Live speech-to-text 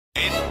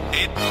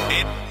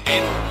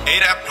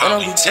that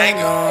probably take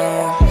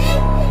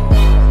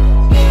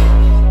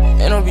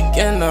Ain't no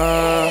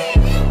beginner.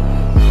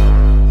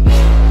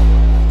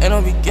 Ain't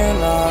no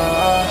beginner.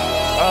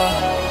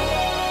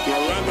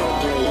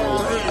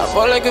 I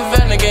ball like a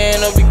vet, nigga,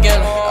 ain't no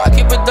beginner. I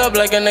keep it up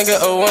like a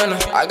nigga a winner.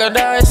 I got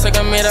the ice like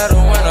I made out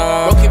of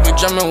winner. Bro, keep it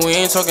drumming, we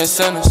ain't talking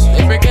sinners.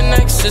 They breaking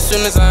necks as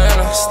soon as I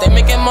enter. Stay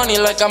making money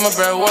like I'm a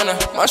breadwinner.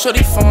 My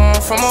shorty from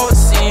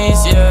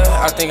overseas, yeah.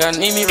 I think I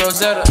need me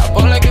Rosetta. I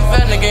ball like a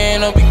vet, nigga,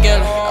 ain't no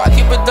beginner. I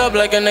keep it up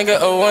like a nigga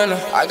a winner.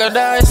 I got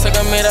the ice like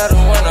I made out of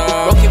winner.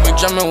 Bro, keep it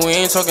drumming, we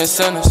ain't talking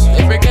sinners.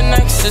 They breaking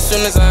necks as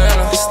soon as I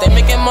enter. Stay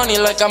making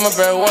money like I'm a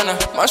breadwinner.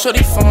 My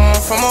shorty from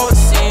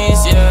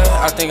overseas,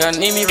 yeah. I think I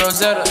need me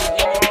Rosetta.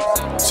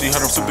 See how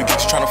them super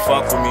geeks tryna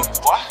fuck with me.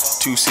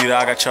 Two-seater,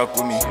 I got Chuck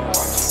with me.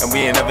 And we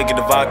ain't never get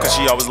the vibe cause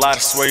she always lied. I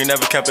swear you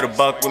never kept it a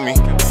buck with me.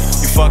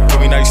 You fucked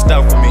with me, now you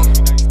stuck with me.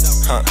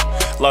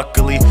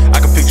 Luckily,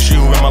 I can picture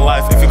you in my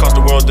life. If it cost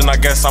the world, then I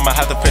guess I'ma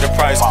have to pay the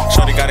price.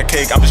 Shorty got a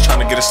cake, I'm just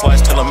tryna get a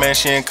slice. Tell her man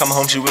she ain't coming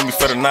home, she with me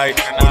for the night.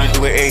 What to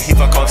do with A, he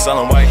fuck off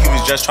selling white. He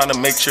was just tryna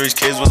make sure his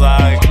kids was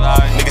alright.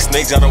 Nigga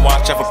snakes gotta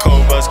watch out for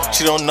cobras.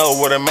 She don't know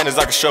what a man is,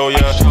 I can show ya.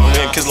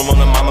 Me and kids on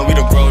the mama, we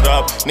done growed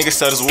up. Nigga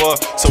said it's war,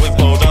 so we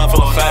pulled on.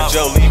 Full of fat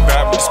Joe, leave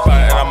grab the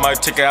spot, and I might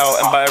take her out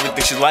and buy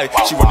everything she like.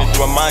 She running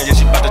through her mind, yeah,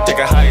 she bout to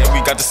take her high. And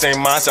we got the same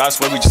mindset, I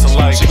swear we just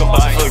alike. She gon'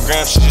 bust it for the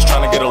gram, she just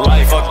tryna get a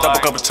life. Fucked up a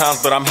couple times,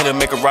 but I'm here to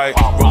make it right.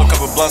 Roll a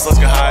couple blunts, let's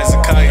get high as a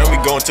kite. And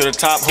we going to the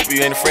top, hope you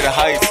ain't afraid of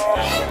heights.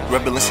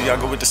 Red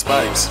Balenciaga with the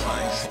spikes.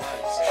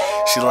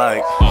 She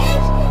like,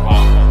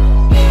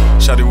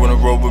 shawty wanna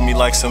roll with me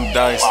like some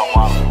dice.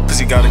 Cause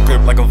he got a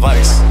grip like a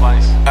vice.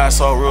 Ass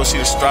all real, see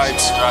the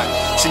stripes.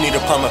 She need a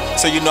plumber,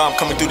 so you know I'm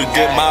coming through the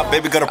dip. My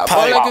baby got a pipe.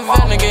 I ball like a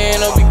vet, nigga,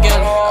 ain't no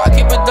beginner. I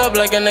keep it up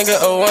like a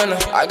nigga a winner.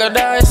 I got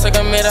the ice like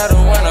I made out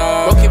of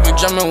winner. Bro, keep it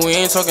drumming, we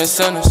ain't talking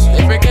sinners.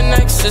 They breaking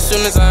necks as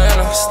soon as I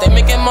enter. Stay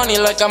making money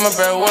like I'm a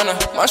breadwinner.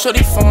 My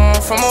shorty from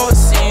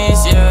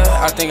overseas, yeah.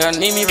 I think I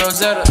need me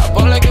Rosetta. I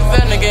ball like a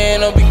vet, nigga,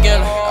 ain't no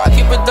beginner. I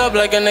keep it up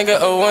like a nigga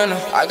a winner.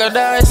 I got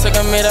the ice like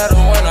I made out of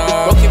winner.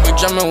 Bro, keep it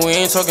drumming, we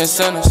ain't talking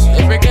sinners.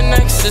 They breaking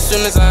necks as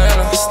soon as I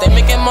enter. Stay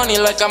making money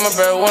like I'm a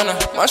breadwinner.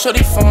 My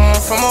shorty from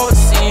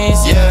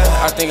overseas,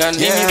 yeah. I think I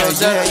need me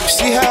Rosetta. You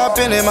see how I've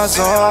been in my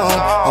zone?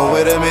 Oh,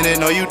 wait a minute,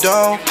 no you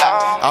don't.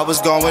 I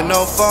was gone with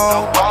no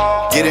phone,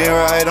 getting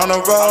right on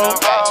the road,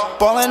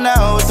 ballin'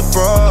 out with the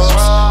bros,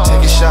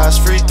 taking shots,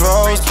 free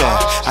throws, but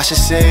I should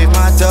save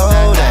my dough.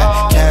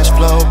 That cash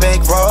flow,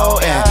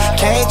 bankroll, and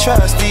can't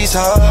trust these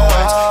hoes.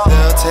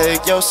 They'll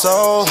take your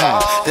soul,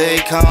 they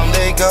come,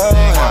 they go,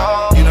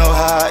 you know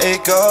how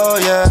it go,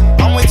 yeah.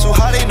 I'm way too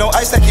hot, ain't no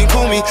ice that can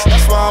cool me.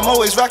 That's why I'm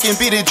always rocking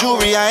beaded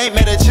jewelry. I ain't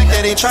met a chick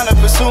that ain't tryna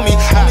pursue me.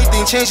 Only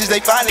thing changes, they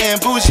find it and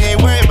bougie.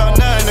 Ain't worried about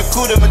nothing, the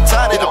cooler, but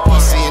tired of the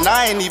pussy. And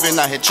I ain't even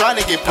out here trying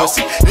to get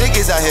pussy.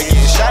 Niggas out here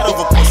getting shot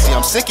over pussy.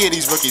 I'm sick of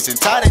these rookies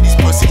and tired of these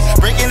pussies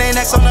breaking their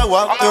necks on the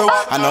walk through.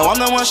 I know I'm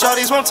the one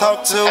shorties won't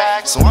talk to,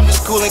 so I'm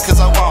just coolin'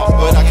 cause I want.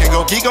 But I can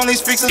go geek on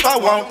these freaks if I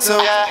want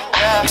to.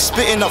 I'm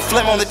spitting up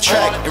phlegm on the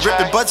track and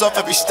ripping buds off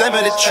every stem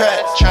of the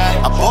track.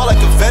 I ball like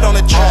a vet on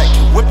the track,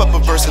 whip up a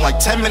verse in like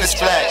 10 minutes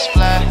flat.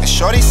 And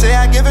shorty say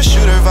I give a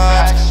shooter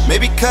vibes,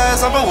 maybe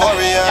cause I'm a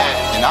warrior,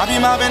 and I be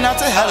mobbing out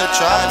to hella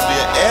tribes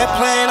via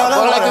airplane on the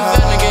water. I ball like a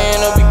vet, nigga,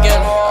 ain't no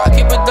beginner. I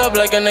keep it up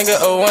like a nigga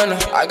a winner.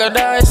 I got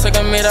the ice like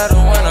I made out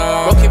of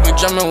winner. Bro, keep it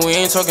drumming, we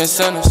ain't talking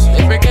sinners.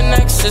 They breaking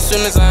necks as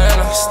soon as I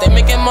enter. Stay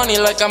making money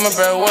like I'm a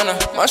breadwinner.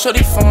 My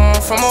shorty from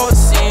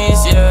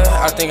overseas, yeah.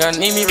 I think I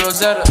need me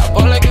Rosetta. I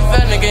ball like a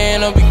vet, nigga,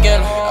 ain't no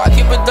beginner. I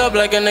keep it up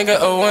like a nigga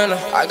a winner.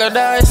 I got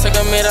the ice like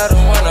I made out of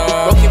winner.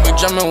 Bro, keep it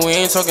drumming, we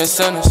ain't talking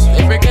sinners.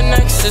 They breaking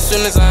necks as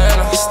soon as I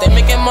enter. Stay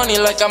making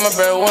money like I'm a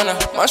breadwinner.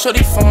 My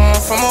shorty from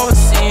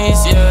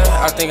overseas,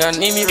 yeah. I think I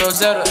need me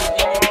Rosetta.